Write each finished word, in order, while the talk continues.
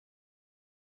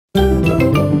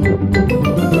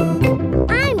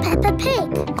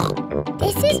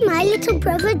little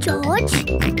brother George.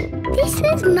 This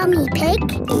is Mummy Pig.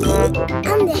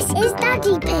 And this is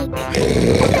Daddy Pig.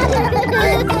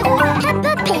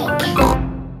 Peppa Pig.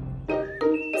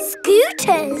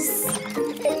 Scooters.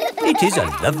 It is a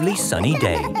lovely sunny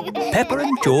day. Peppa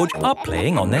and George are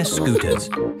playing on their scooters.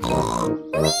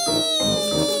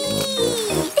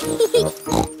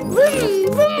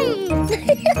 Vroom, vroom.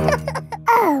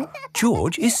 Oh.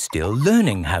 George is still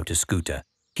learning how to scooter.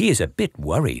 He is a bit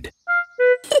worried.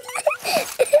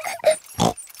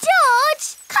 George,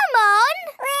 come on.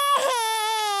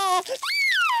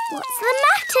 What's the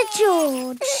matter,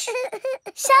 George?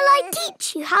 Shall I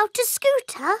teach you how to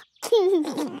scooter?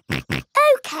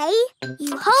 OK,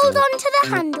 you hold on to the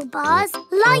handlebars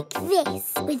like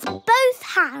this with both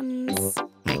hands.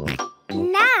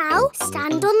 Now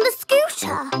stand on the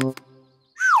scooter.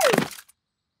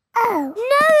 Oh.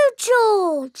 No,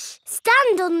 George.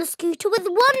 Stand on the scooter with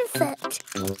one foot.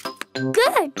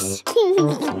 Good.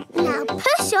 Now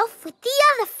push off with the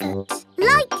other foot,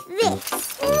 like this.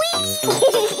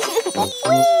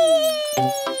 Whee!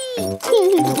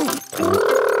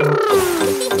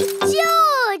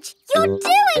 George, you're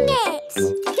doing it!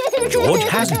 George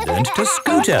has learned to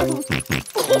scooter.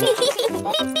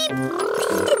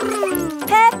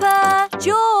 Peppa!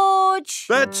 George!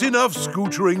 That's enough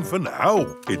scootering for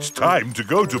now. It's time to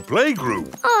go to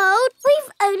playgroup. Oh,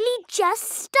 we've only just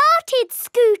started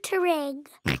scootering.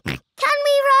 Can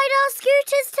we ride our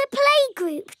scooters to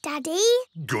playgroup, Daddy?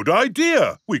 Good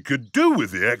idea. We could do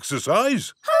with the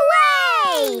exercise.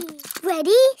 Hooray!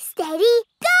 Ready, steady,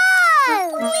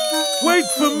 go! Wait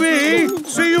for me.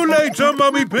 See you later,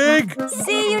 Mummy Pig.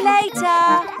 See you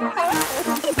later.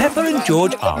 Peppa and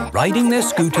George are riding their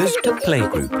scooters to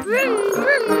playgroup. Vroom,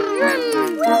 vroom, vroom.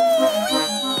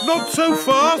 Not so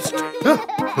fast. Come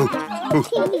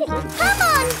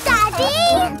on,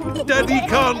 Daddy! Daddy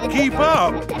can't keep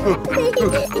up.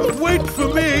 Wait for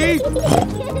me.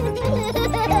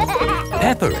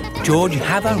 Peppa and George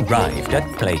have arrived at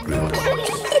playgroup.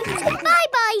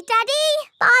 Bye-bye, Daddy.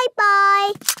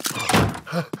 Bye-bye.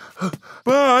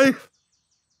 Bye.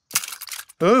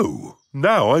 Oh,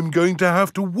 now I'm going to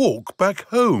have to walk back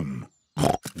home.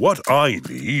 What I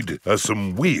need are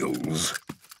some wheels.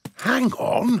 Hang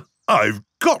on, I've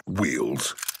got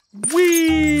wheels.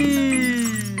 Whee!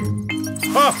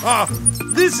 Ha ha!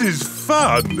 This is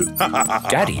fun!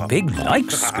 Daddy Pig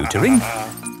likes scootering.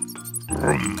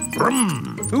 Brum,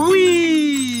 brum.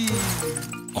 Whee!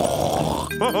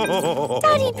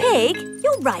 Daddy Pig,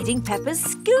 you're riding Peppa's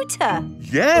scooter.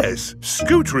 Yes,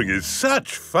 scootering is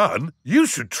such fun. You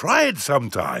should try it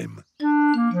sometime.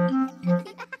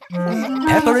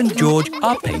 Peppa and George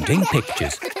are painting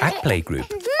pictures at playgroup.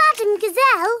 Madam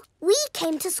Gazelle, we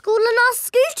came to school on our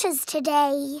scooters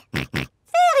today.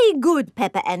 Very good,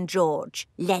 Peppa and George.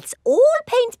 Let's all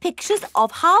paint pictures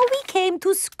of how we came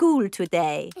to school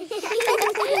today.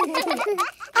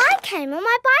 I came on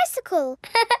my bicycle.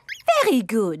 Very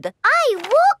good. I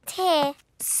walked here.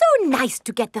 So nice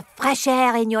to get the fresh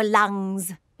air in your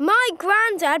lungs. My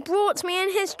granddad brought me in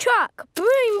his truck.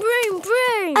 Broom, broom,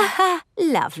 broom.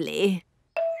 Lovely.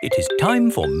 It is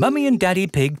time for Mummy and Daddy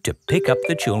Pig to pick up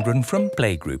the children from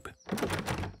playgroup.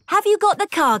 Have you got the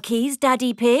car keys,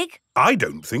 Daddy Pig? I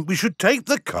don't think we should take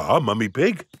the car, Mummy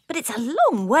Pig. But it's a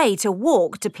long way to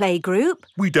walk to playgroup.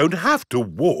 We don't have to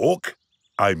walk.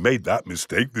 I made that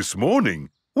mistake this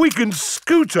morning. We can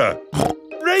scooter.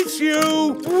 Race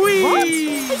you! Whee! What? Are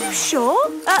you sure?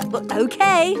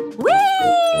 OK. Whee!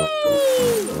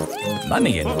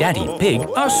 Mummy and Daddy Pig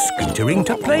are scootering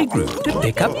to playgroup to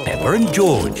pick up Peppa and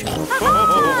George.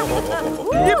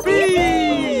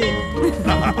 Yippee!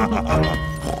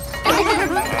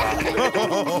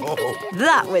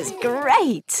 That was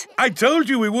great. I told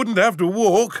you we wouldn't have to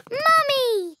walk.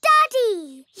 Mummy!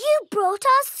 Daddy! You brought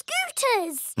our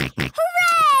scooters!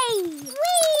 Hooray! Whee!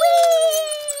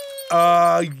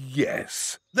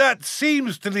 Yes. That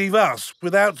seems to leave us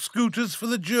without scooters for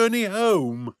the journey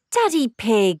home. Daddy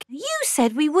Pig, you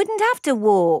said we wouldn't have to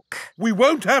walk. We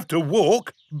won't have to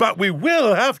walk, but we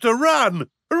will have to run.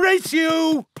 Race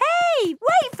you! Hey,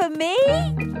 wait for me.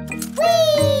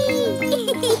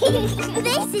 Whee!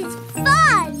 This is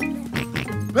fun!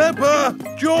 Peppa!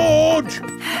 George!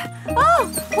 Oh,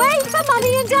 wait for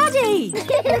Mummy and Daddy.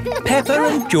 Peppa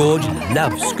and George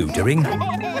love scootering.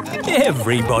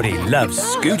 Everybody loves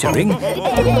scootering.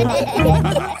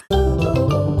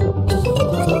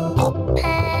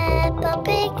 Peppa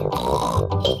Pig.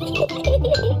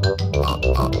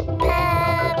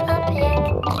 Peppa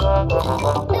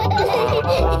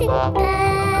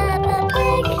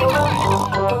Pig.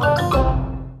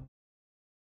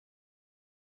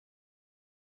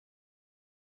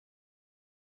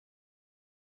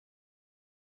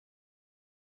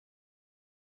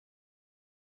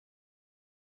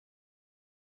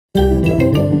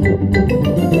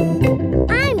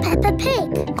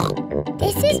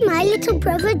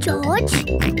 over George.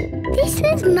 This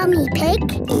is Mummy Pig.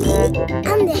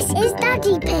 And this is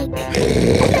Daddy Pig.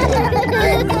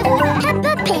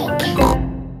 Peppa Pig.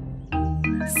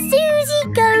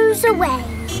 Suzy goes away.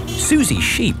 Suzy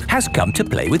Sheep has come to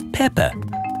play with Peppa.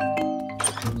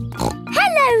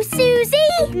 Hello, Suzy.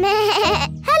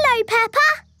 Hello, Peppa.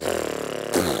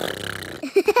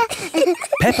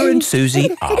 Peppa and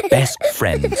Suzy are best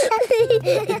friends.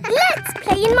 Let's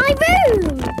play in my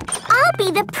room. I'll be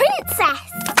the princess.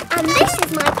 And this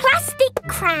is my plastic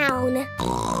crown.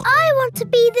 I want to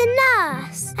be the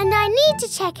nurse. And I need to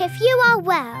check if you are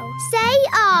well. Say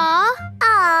ah.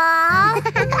 Ah.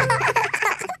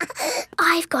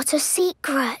 I've got a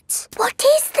secret. What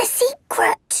is the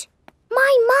secret?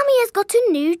 My mummy has got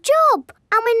a new job.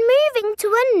 And we're moving to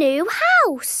a new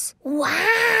house.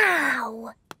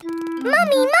 Wow!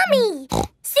 Mummy!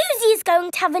 Suzy is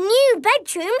going to have a new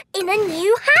bedroom in a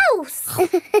new house.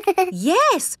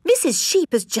 Yes, Mrs.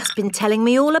 Sheep has just been telling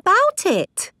me all about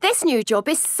it. This new job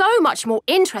is so much more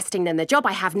interesting than the job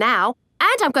I have now.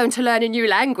 And I'm going to learn a new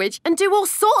language and do all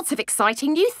sorts of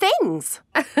exciting new things.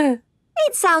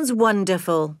 It sounds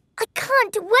wonderful. I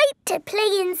can't wait to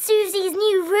play in Suzy's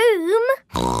new room.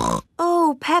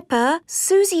 Oh, Peppa,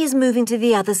 Suzy is moving to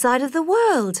the other side of the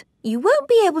world. You won't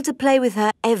be able to play with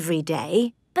her every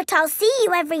day. But I'll see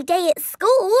you every day at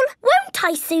school, won't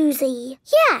I, Suzy?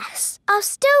 Yes, I'll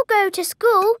still go to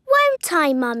school, won't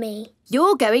I, Mummy?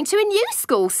 You're going to a new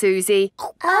school, Suzy.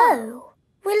 Oh,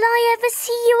 will I ever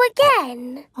see you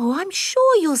again? Oh, I'm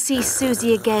sure you'll see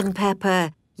Suzy again,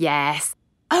 Peppa. Yes.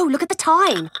 Oh, look at the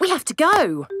time. We have to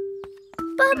go.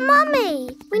 But,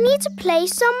 Mummy, we need to play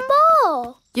some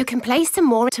more. You can play some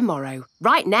more tomorrow.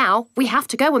 Right now, we have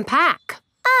to go and pack.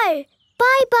 Oh,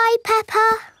 bye-bye,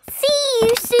 Peppa. See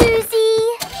you, Suzy.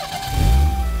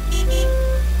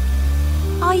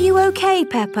 Are you okay,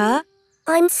 Peppa?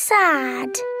 I'm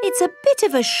sad. It's a bit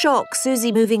of a shock,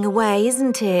 Suzy moving away,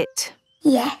 isn't it?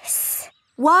 Yes.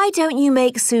 Why don't you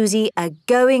make Suzy a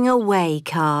going away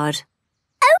card?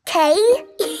 OK.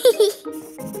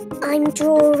 I'm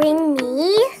drawing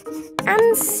me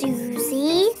and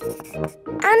Suzy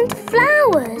and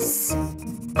flowers.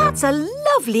 That's a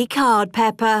lovely card,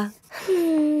 Peppa.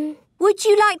 Would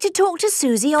you like to talk to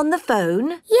Suzy on the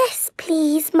phone? Yes,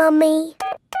 please, Mummy.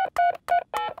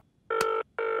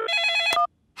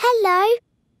 Hello.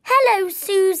 Hello,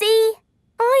 Suzy.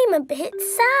 I'm a bit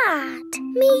sad.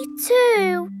 Me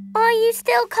too. Are you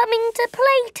still coming to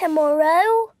play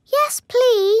tomorrow? Yes,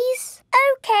 please.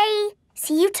 OK.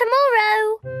 See you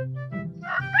tomorrow.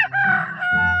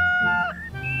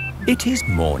 It is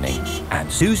morning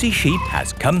and Suzy Sheep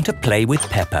has come to play with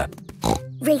Peppa.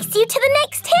 Race you to the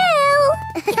next hill.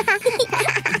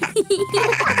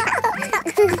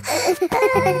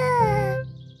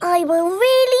 I will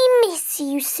really miss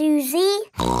you, Suzy.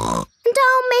 And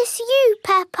I'll miss you,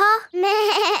 Peppa.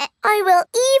 I will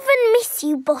even miss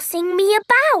you bossing me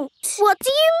about. What do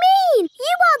you mean?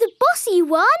 You are the bossy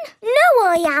one. No,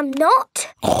 I am not.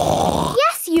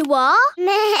 Yes, you are.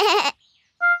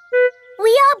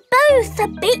 We are both a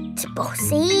bit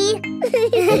bossy.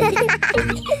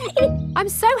 I'm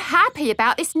so happy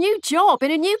about this new job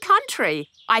in a new country.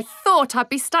 I thought I'd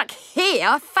be stuck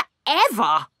here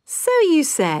forever. So you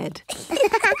said.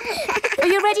 Are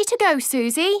you ready to go,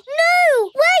 Suzy?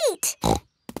 No, wait!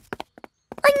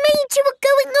 I made you a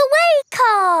going away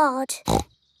card.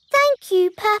 Thank you,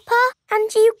 Peppa.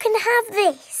 And you can have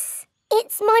this.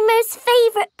 It's my most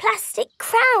favourite plastic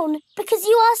crown because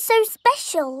you are so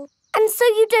special. And so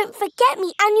you don't forget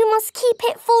me and you must keep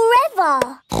it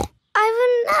forever. I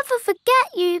will never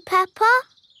forget you, Peppa.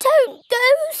 Don't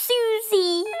go,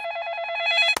 Suzy.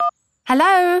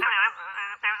 Hello?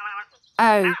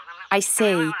 Oh, I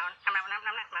see.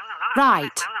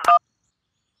 Right.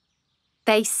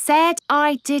 They said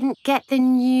I didn't get the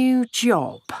new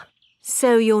job.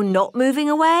 So you're not moving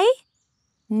away?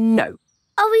 No.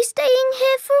 Are we staying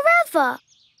here forever?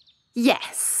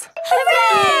 Yes.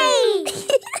 Hooray!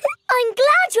 I'm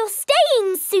glad you're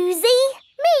staying, Suzy.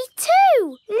 Me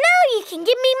too. Now you can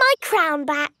give me my crown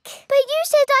back. But you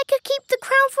said I could keep the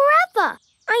crown forever.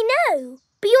 I know,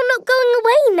 but you're not going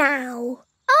away now.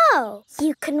 Oh,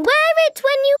 you can wear it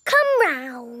when you come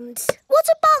round. What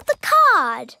about the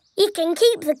card? You can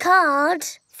keep the card.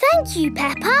 Thank you,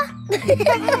 Peppa.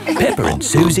 Peppa and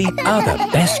Suzy are the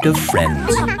best of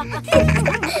friends.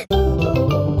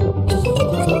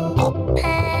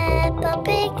 Peppa Pig. Peppa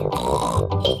Pig.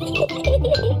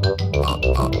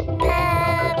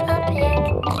 Peppa Pig.